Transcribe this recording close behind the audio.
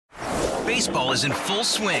Baseball is in full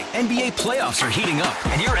swing. NBA playoffs are heating up,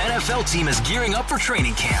 and your NFL team is gearing up for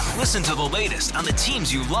training camp. Listen to the latest on the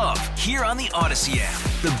teams you love here on the Odyssey app.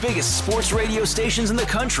 The biggest sports radio stations in the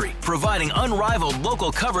country, providing unrivaled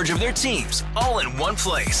local coverage of their teams, all in one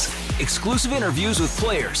place. Exclusive interviews with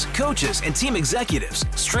players, coaches, and team executives,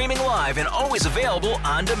 streaming live and always available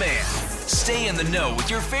on demand. Stay in the know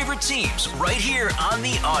with your favorite teams right here on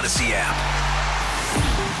the Odyssey app.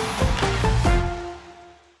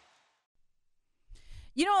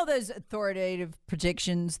 You know all those authoritative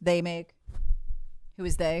predictions they make? Who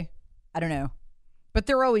is they? I don't know. But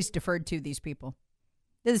they're always deferred to, these people.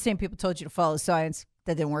 They're the same people who told you to follow science.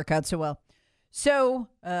 That didn't work out so well. So,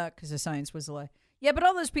 because the science was a lie. Yeah, but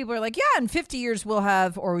all those people are like, yeah, in 50 years we'll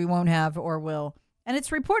have, or we won't have, or will. And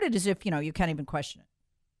it's reported as if, you can't even question it.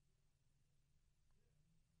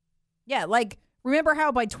 Yeah, like, remember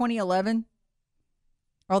how by 2011,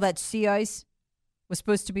 all that sea ice was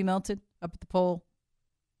supposed to be melted up at the pole?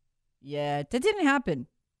 Yeah, that didn't happen.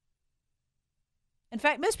 In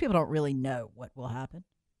fact, most people don't really know what will happen.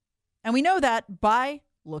 And we know that by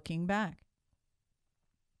looking back.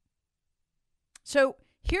 So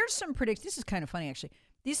here's some predictions. This is kind of funny, actually.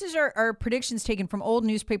 These are our predictions taken from old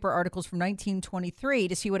newspaper articles from 1923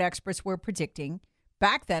 to see what experts were predicting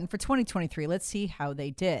back then for 2023. Let's see how they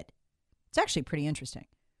did. It's actually pretty interesting.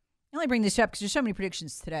 I only bring this up because there's so many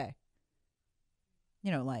predictions today.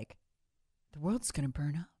 Like, the world's going to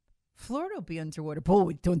burn up. Florida will be underwater.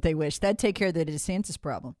 Boy, don't they wish. That'd take care of the DeSantis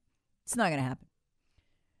problem. It's not going to happen.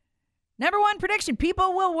 Number one prediction,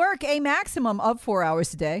 people will work a maximum of 4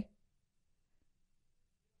 hours a day.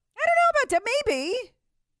 I don't know about that. Maybe.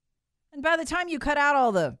 And by the time you cut out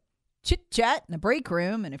all the chit-chat in the break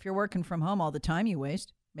room, and if you're working from home all the time you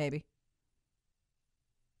waste, maybe.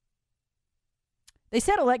 They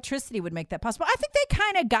said electricity would make that possible. I think they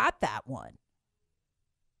kind of got that one.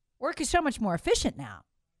 Work is so much more efficient now.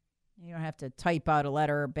 You don't have to type out a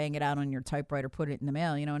letter or bang it out on your typewriter, put it in the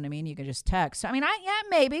mail. You know what I mean? You can just text. I mean,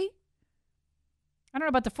 maybe. I don't know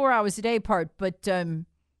about the 4 hours a day part, but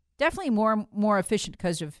definitely more efficient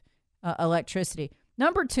because of electricity.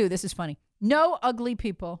 Number two, this is funny. No ugly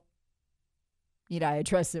people. Need I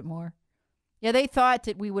address it more? Yeah, they thought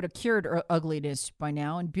that we would have cured ugliness by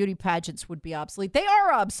now and beauty pageants would be obsolete. They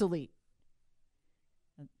are obsolete.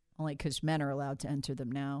 Only because men are allowed to enter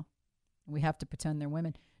them now. We have to pretend they're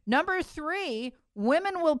women. Number three,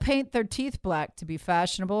 women will paint their teeth black to be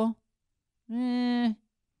fashionable. We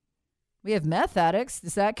have meth addicts.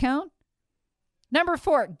 Does that count? Number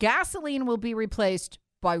four, gasoline will be replaced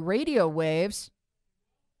by radio waves.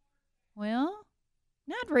 Well,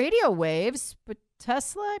 not radio waves, but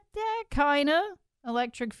Tesla, kind of.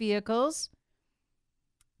 Electric vehicles.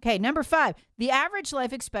 Okay, number five, the average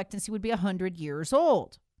life expectancy would be 100 years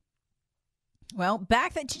old. Well,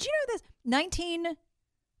 back then, did you know this?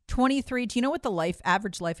 1923, do you know what the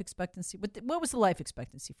average life expectancy, what was the life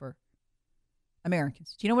expectancy for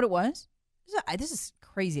Americans? Do you know what it was? This is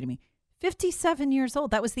crazy to me. 57 years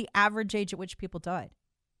old. That was the average age at which people died.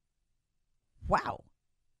 Wow.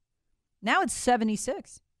 Now it's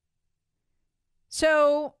 76.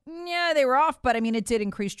 So, yeah, they were off, but I mean, it did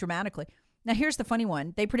increase dramatically. Now, here's the funny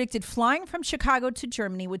one. They predicted flying from Chicago to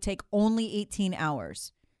Germany would take only 18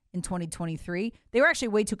 hours in 2023. They were actually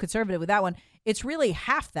way too conservative with that one. It's really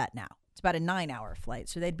half that now. It's about a 9-hour flight,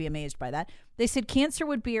 so they'd be amazed by that. They said cancer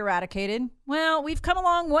would be eradicated. Well, we've come a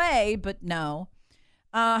long way, but no.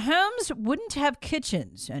 Homes wouldn't have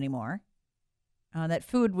kitchens anymore. That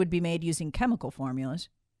food would be made using chemical formulas.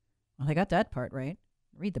 Well, they got that part right.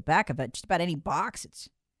 Read the back of it. Just about any box, it's a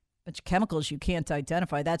bunch of chemicals you can't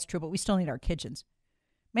identify. That's true, but we still need our kitchens.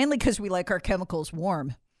 Mainly because we like our chemicals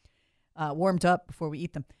warmed up before we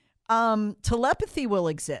eat them. Telepathy will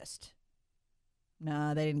exist.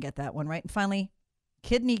 No, they didn't get that one right. And finally,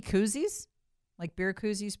 kidney koozies, like beer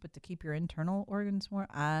koozies, but to keep your internal organs warm.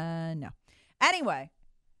 No. Anyway,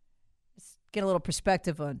 let's get a little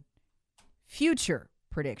perspective on future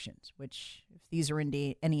predictions, which, if these are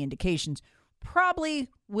any indications, probably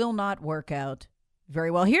will not work out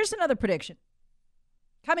very well. Here's another prediction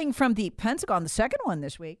coming from the Pentagon, the second one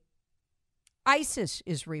this week. ISIS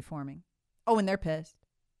is reforming. Oh, and they're pissed.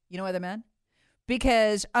 You know why they're mad?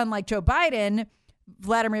 Because unlike Joe Biden,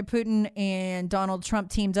 Vladimir Putin and Donald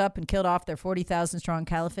Trump teamed up and killed off their 40,000 strong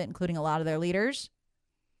caliphate, including a lot of their leaders.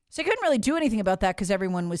 So they couldn't really do anything about that because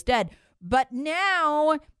everyone was dead. But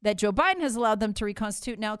now that Joe Biden has allowed them to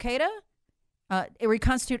reconstitute Al-Qaeda, to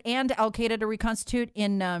reconstitute in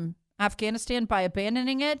Afghanistan by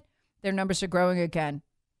abandoning it, their numbers are growing again.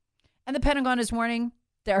 And the Pentagon is warning,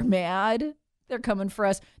 they're mad. They're coming for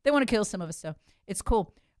us. They want to kill some of us, so it's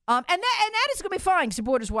cool. And that is going to be fine because the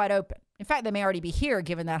border's wide open. In fact, they may already be here,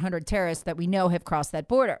 given that 100 terrorists that we know have crossed that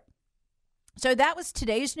border. So that was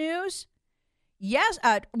today's news. Yes,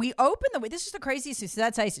 we opened the week. This is the craziest thing. So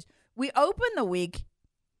that's ISIS. We opened the week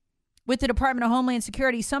with the Department of Homeland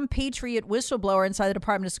Security, some Patriot whistleblower inside the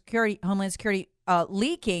Department of Homeland Security,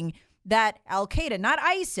 leaking that Al-Qaeda, not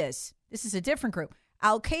ISIS, this is a different group,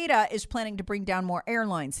 Al-Qaeda is planning to bring down more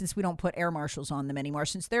airlines since we don't put air marshals on them anymore,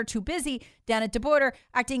 since they're too busy down at the border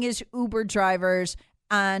acting as Uber drivers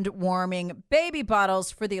and warming baby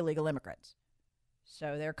bottles for the illegal immigrants.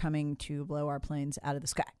 So they're coming to blow our planes out of the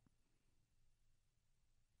sky.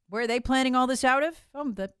 Where are they planning all this out of?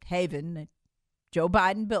 From the haven that Joe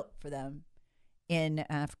Biden built for them in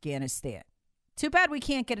Afghanistan. Too bad we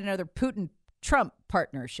can't get another Putin-Trump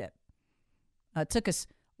partnership. It took us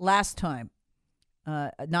last time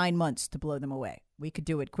 9 months to blow them away. We could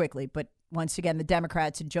do it quickly, but once again, the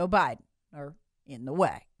Democrats and Joe Biden are in the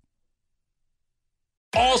way.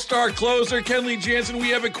 All-star closer Kenley Jansen, we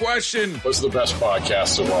have a question. What's the best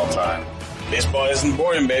podcast of all time? Baseball isn't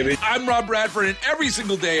boring, baby. I'm Rob Bradford, and every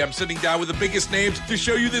single day I'm sitting down with the biggest names to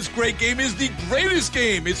show you this great game is the greatest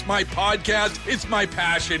game. It's my podcast. It's my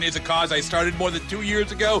passion. It's a cause I started more than 2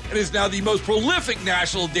 years ago and is now the most prolific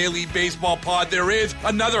national daily baseball pod there is.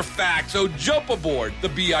 Another fact, so jump aboard the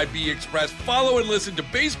BIB Express. Follow and listen to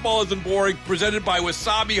Baseball Isn't Boring, presented by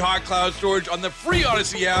Wasabi Hot Cloud Storage on the free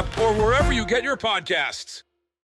Odyssey app or wherever you get your podcasts.